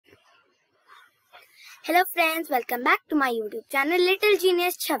Hello friends, welcome back to my YouTube channel Little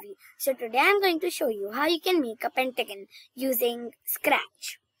Genius Chhavi. So today I am going to show you how you can make a pentagon using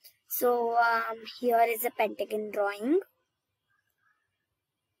Scratch. So here is a pentagon drawing.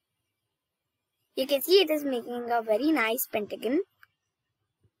 You can see it is making a very nice pentagon.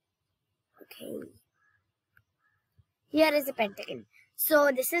 Okay. Here is a pentagon. So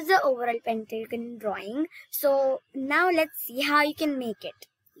this is the overall pentagon drawing. So now let's see how you can make it.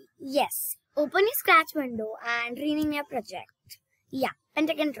 Yes. Open your Scratch window and rename your project. Yeah,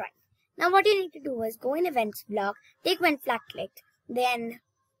 pentagon drawing. Now what you need to do is go in Events block, take when flat clicked, then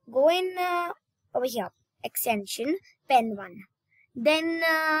go in over here, extension, pen 1. Then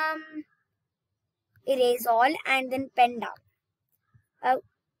erase all and then pen down.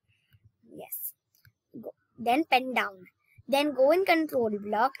 Yes. Then pen down. Then go in control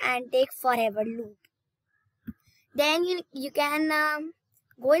block and take forever loop. Then you can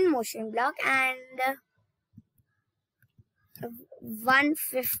go in motion block and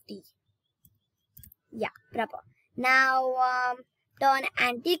 150. Yeah, proper. Now turn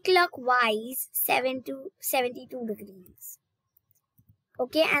anti-clockwise 72 degrees.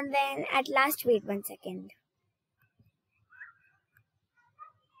 Okay, and then at last wait 1 second.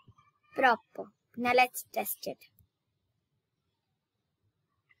 Proper. Now let's test it.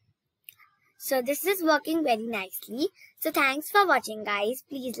 So this is working very nicely. So thanks for watching guys.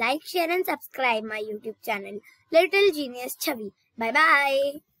 Please like, share and subscribe my YouTube channel Little Genius Chhavi. Bye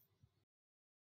bye.